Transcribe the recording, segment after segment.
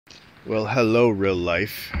Well, hello, real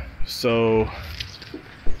life. So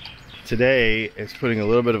today it's putting a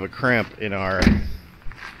little bit of a cramp in our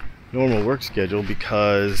normal work schedule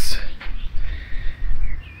because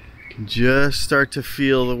you can just start to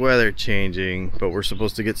feel the weather changing, but we're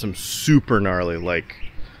supposed to get some super gnarly, like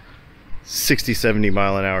 60-70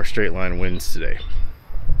 mile an hour straight line winds today.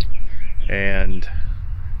 And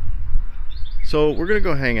so we're gonna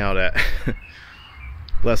go hang out at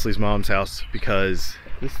Leslie's mom's house because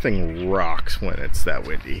this thing rocks when it's that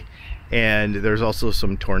windy, and there's also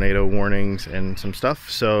some tornado warnings and some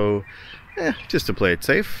stuff. So just to play it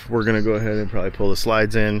safe, we're gonna go ahead and probably pull the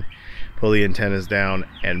slides in, pull the antennas down,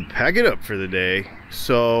 and pack it up for the day.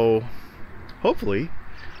 So hopefully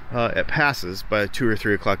it passes by 2 or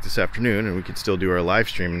 3 o'clock this afternoon, and we can still do our live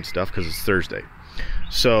stream and stuff because it's Thursday.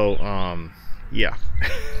 So yeah,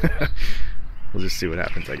 we'll just see what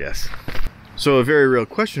happens, I guess. So a very real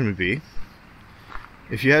question would be,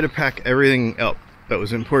 if you had to pack everything up that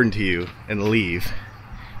was important to you and leave,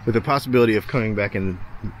 with the possibility of coming back and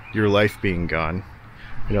your life being gone.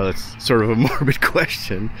 I know that's sort of a morbid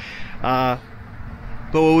question, but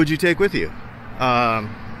what would you take with you?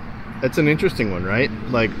 That's an interesting one, right?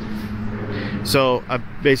 Like, so I've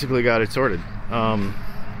basically got it sorted. My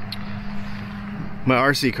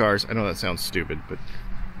RC cars, I know that sounds stupid, but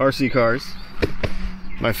RC cars,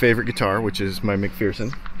 my favorite guitar, which is my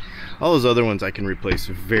McPherson. All those other ones I can replace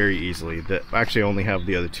very easily. That actually only have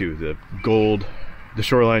the other two, the gold, the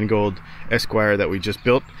Shoreline Gold Esquire that we just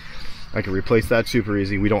built. I can replace that super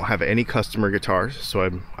easy. We don't have any customer guitars, so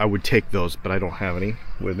I would take those, but I don't have any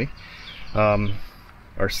with me.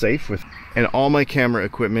 Are safe with, and all my camera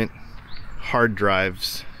equipment, hard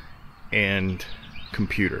drives, and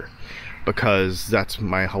computer, because that's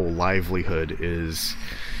my whole livelihood, is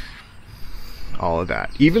all of that.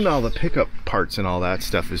 Even though the pickup parts and all that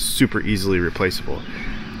stuff is super easily replaceable,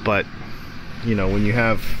 but you know, when you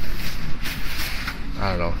have,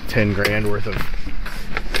 I don't know, 10 grand worth of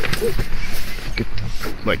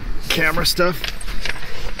like camera stuff,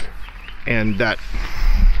 and that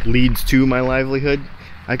leads to my livelihood,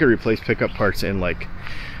 I could replace pickup parts in like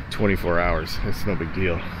 24 hours. It's no big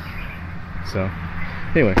deal. So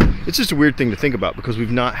anyway, it's just a weird thing to think about because we've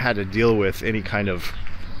not had to deal with any kind of,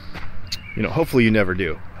 you know, hopefully you never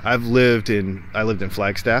do. I lived in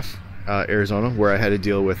Flagstaff, Arizona, where I had to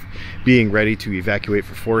deal with being ready to evacuate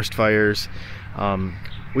for forest fires.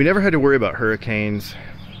 We never had to worry about hurricanes,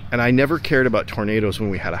 and I never cared about tornadoes when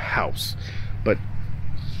we had a house, but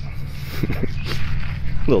a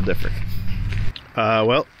little different.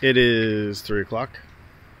 Well, it is 3 o'clock,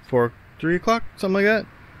 3 o'clock, something like that,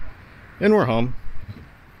 and we're home.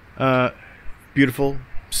 Beautiful,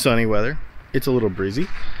 sunny weather. It's a little breezy.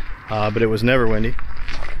 But it was never windy,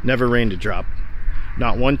 never rained a drop,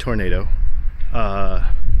 not one tornado,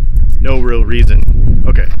 no real reason.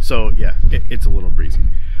 Okay, so yeah, it's a little breezy,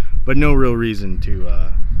 but no real reason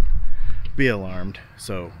to be alarmed.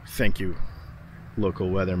 So thank you, local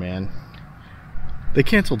weatherman. They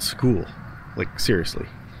canceled school, like seriously.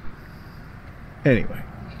 Anyway,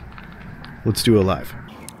 let's do a live.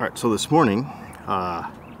 All right, so this morning,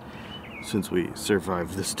 since we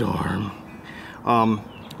survived the storm,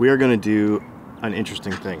 we are going to do an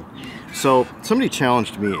interesting thing. So somebody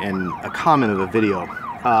challenged me in a comment of a video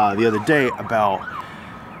the other day about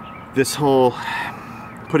this whole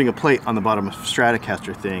putting a plate on the bottom of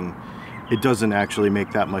Stratocaster thing. It doesn't actually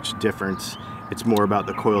make that much difference. It's more about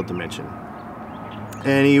the coil dimension.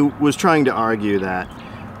 And he was trying to argue that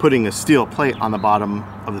putting a steel plate on the bottom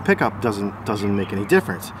of the pickup doesn't make any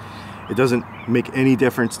difference. It doesn't make any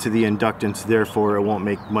difference to the inductance, therefore it won't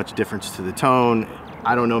make much difference to the tone.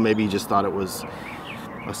 I don't know, maybe he just thought it was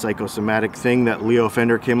a psychosomatic thing that Leo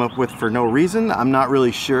Fender came up with for no reason. I'm not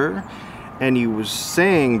really sure. And he was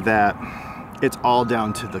saying that it's all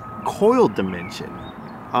down to the coil dimension.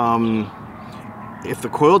 If the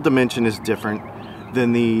coil dimension is different,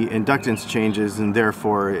 then the inductance changes and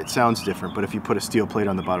therefore it sounds different. But if you put a steel plate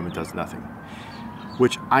on the bottom, it does nothing,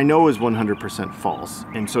 which I know is 100% false.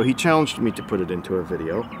 And so he challenged me to put it into a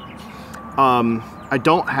video. I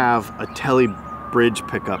don't have a tele bridge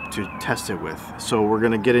pickup to test it with, so we're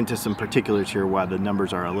going to get into some particulars here why the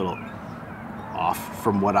numbers are a little off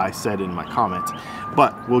from what I said in my comments,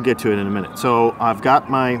 but we'll get to it in a minute. So I've got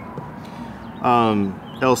my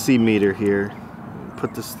LC meter here.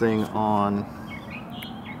 Put this thing on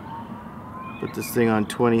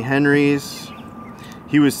 20 Henrys.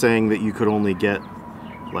 He was saying that you could only get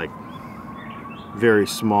like very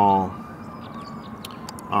small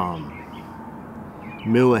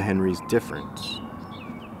millihenries difference,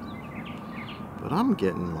 but I'm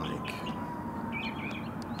getting like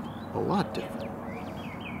a lot different.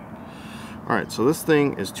 All right, so this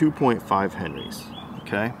thing is 2.5 Henrys,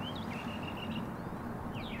 okay?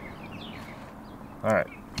 All right,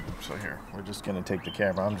 so here, we're just gonna take the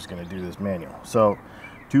camera, I'm just gonna do this manual. So,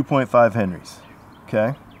 2.5 Henrys,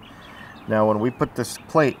 okay? Now when we put this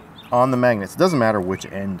plate on the magnets, it doesn't matter which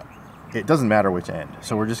end,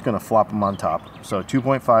 so we're just gonna flop them on top. So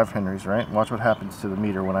 2.5 Henrys, right? Watch what happens to the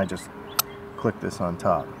meter when I just click this on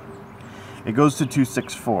top. It goes to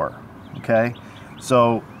 264, okay?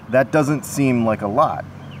 So that doesn't seem like a lot.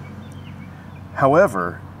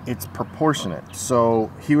 However, it's proportionate.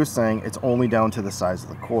 So he was saying it's only down to the size of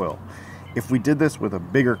the coil. If we did this with a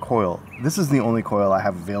bigger coil, this is the only coil I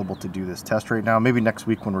have available to do this test right now. Maybe next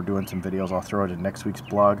week when we're doing some videos, I'll throw it in next week's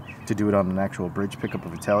blog to do it on an actual bridge pickup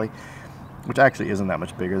of a telly, which actually isn't that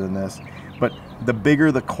much bigger than this. But the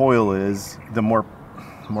bigger the coil is, the more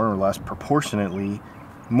or less proportionately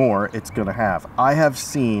more it's gonna have. I have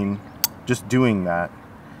seen, just doing that,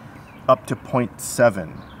 up to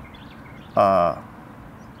 0.7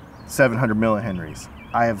 700 millihenries.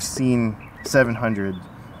 I have seen 700.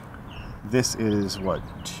 This is what,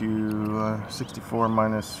 264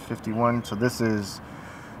 minus 51, so this is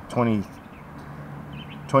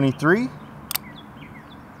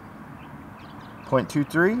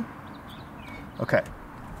 23.23. Okay.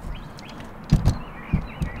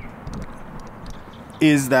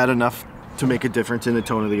 Is that enough to make a difference in the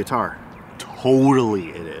tone of the guitar? Totally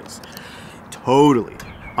it is. Totally.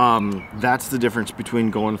 That's the difference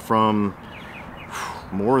between going from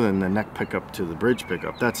more than the neck pickup to the bridge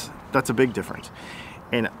pickup. That's a big difference.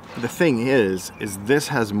 And the thing is this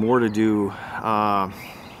has more to do, how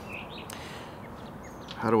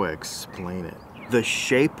do I explain it? The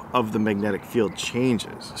shape of the magnetic field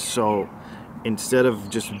changes. So instead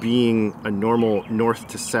of just being a normal north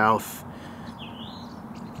to south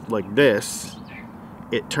like this,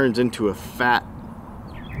 it turns into a fat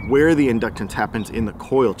where the inductance happens in the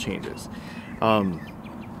coil changes,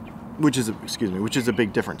 which is a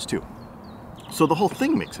big difference too. So the whole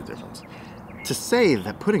thing makes a difference. To say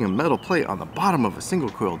that putting a metal plate on the bottom of a single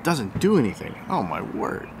coil doesn't do anything, oh my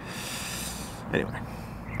word. Anyway,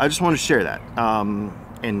 I just want to share that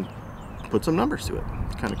and put some numbers to it.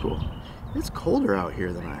 It's kind of cool. It's colder out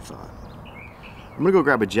here than I thought. I'm gonna go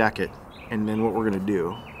grab a jacket, and then what we're gonna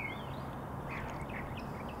do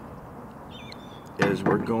is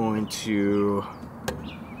we're going to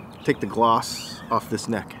take the gloss off this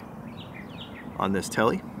neck on this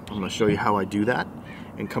telly. I'm going to show you how I do that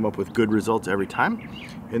and come up with good results every time.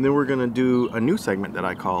 And then we're going to do a new segment that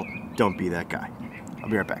I call Don't Be That Guy. I'll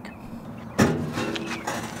be right back.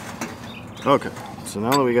 Okay, so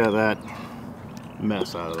now that we got that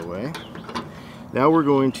mess out of the way, now we're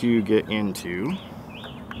going to get into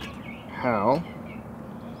how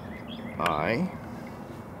I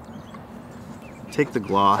take the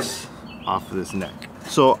gloss off of this neck.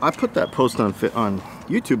 So I put that post on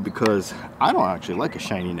YouTube because I don't actually like a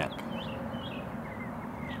shiny neck.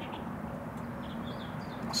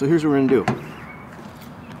 So here's what we're gonna do.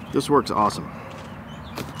 This works awesome.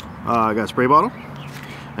 I got a spray bottle.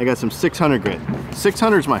 I got some 600 grit.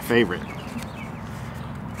 600 is my favorite.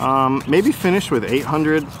 Maybe finish with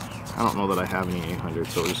 800. I don't know that I have any 800,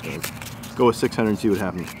 so we're just gonna go with 600 and see what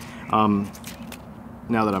happens.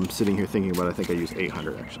 Now that I'm sitting here thinking about it, I think I use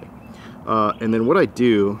 800 actually. And then what I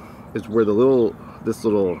do is where this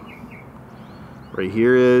little right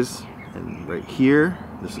here is, and right here,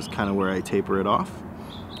 this is kind of where I taper it off.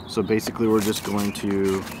 So basically we're just going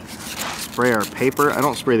to spray our paper. I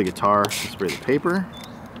don't spray the guitar, I spray the paper.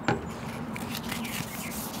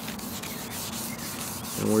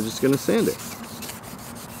 And we're just gonna sand it.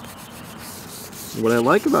 What I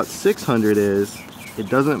like about 600 is it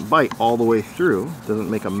doesn't bite all the way through, doesn't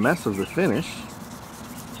make a mess of the finish.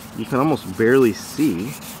 You can almost barely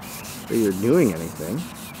see that you're doing anything.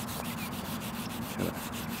 Kind of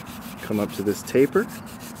come up to this taper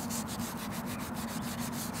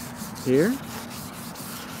here.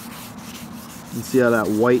 You see how that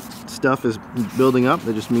white stuff is building up?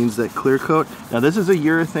 That just means that clear coat. Now this is a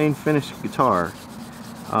urethane finished guitar.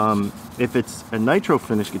 If it's a nitro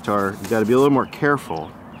finished guitar, you got to be a little more careful,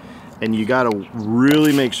 and you got to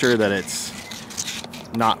really make sure that it's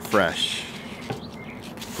not fresh.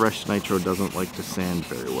 Fresh nitro doesn't like to sand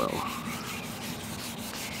very well.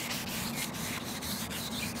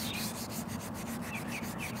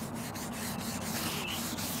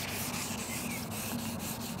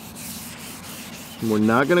 We're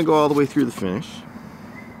not going to go all the way through the finish.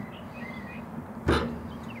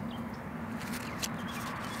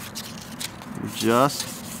 Just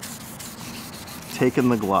taking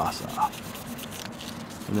the gloss off.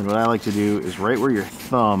 And then what I like to do is right where your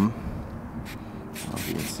thumb, I don't know if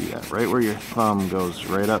you can see that, right where your thumb goes,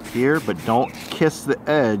 right up here, but don't kiss the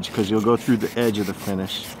edge because you'll go through the edge of the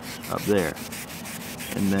finish up there.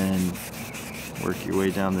 And then work your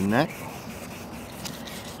way down the neck,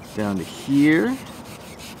 down to here.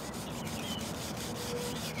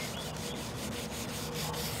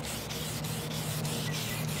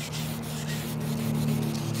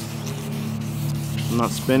 I'm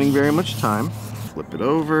not spending very much time. Flip it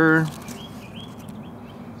over.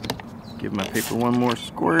 Give my paper one more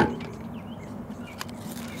squirt.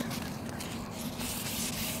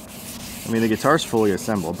 I mean, the guitar's fully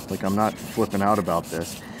assembled. Like, I'm not flipping out about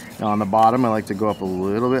this. Now on the bottom, I like to go up a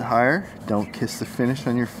little bit higher. Don't kiss the finish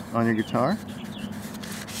on your guitar.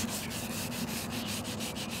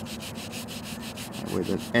 That way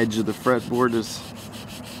the edge of the fretboard is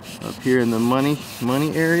up here in the money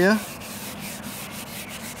area.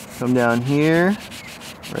 Come down here,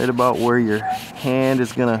 right about where your hand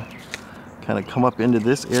is gonna kind of come up into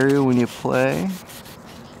this area when you play.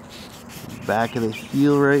 Back of the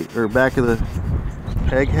heel, right, or back of the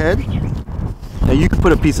peg head. Now you can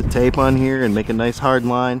put a piece of tape on here and make a nice hard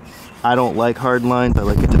line. I don't like hard lines. I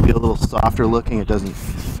like it to be a little softer looking. It doesn't,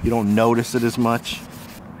 you don't notice it as much.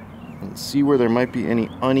 And see where there might be any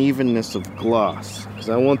unevenness of gloss, because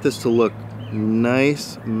I want this to look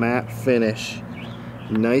nice, matte finish,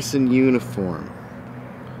 nice and uniform.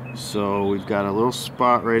 So we've got a little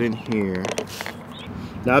spot right in here.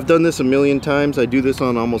 Now I've done this a million times. I do this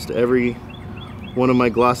on almost every one of my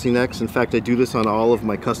glossy necks. In fact, I do this on all of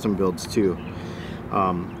my custom builds too.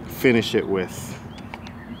 Finish it with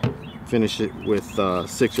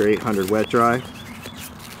 600 or 800 wet dry.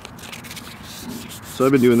 So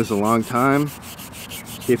I've been doing this a long time.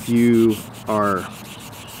 If you are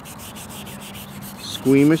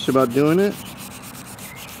squeamish about doing it,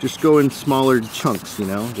 just go in smaller chunks, you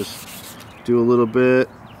know, just do a little bit.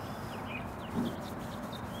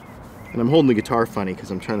 And I'm holding the guitar funny because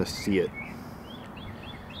I'm trying to see it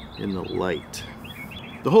in the light.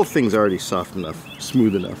 The whole thing's already soft enough,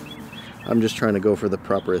 smooth enough. I'm just trying to go for the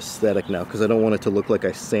proper aesthetic now because I don't want it to look like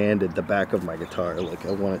I sanded the back of my guitar. Like,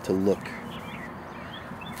 I want it to look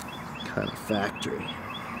kind of factory.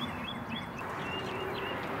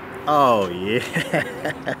 Oh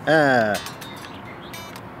yeah.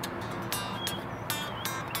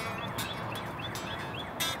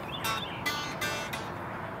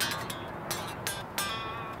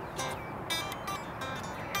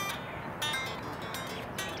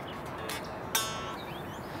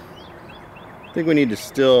 I think we need to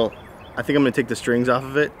still, I think I'm going to take the strings off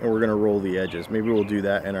of it and we're going to roll the edges. Maybe we'll do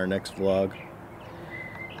that in our next vlog,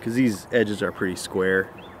 because these edges are pretty square,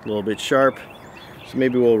 a little bit sharp. So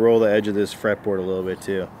maybe we'll roll the edge of this fretboard a little bit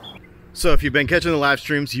too. So if you've been catching the live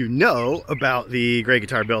streams, you know about the Great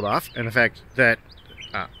Guitar Build Off and the fact that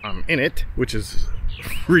I'm in it, which is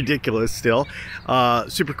ridiculous still.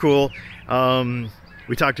 Super cool.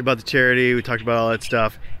 We talked about the charity, we talked about all that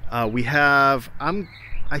stuff. We have,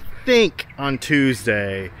 I think on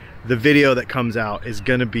Tuesday, the video that comes out is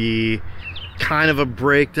gonna be kind of a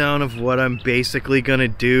breakdown of what I'm basically gonna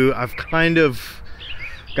do. I've kind of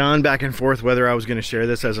gone back and forth whether I was gonna share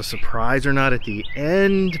this as a surprise or not at the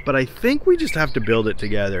end, but I think we just have to build it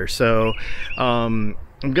together. So I'm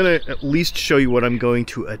gonna at least show you what I'm going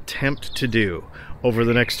to attempt to do over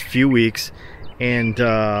the next few weeks. And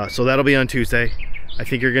so that'll be on Tuesday. I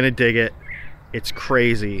think you're gonna dig it. It's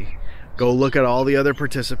crazy. Go look at all the other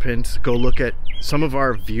participants. Go look at some of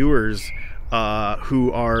our viewers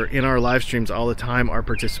who are in our live streams all the time are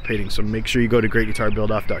participating. So make sure you go to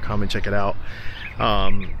greatguitarbuildoff.com and check it out,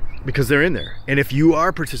 because they're in there. And if you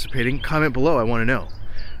are participating, comment below. I want to know.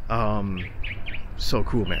 So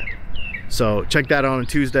cool, man. So check that out on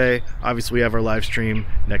Tuesday. Obviously, we have our live stream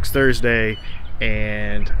next Thursday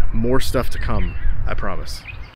and more stuff to come, I promise.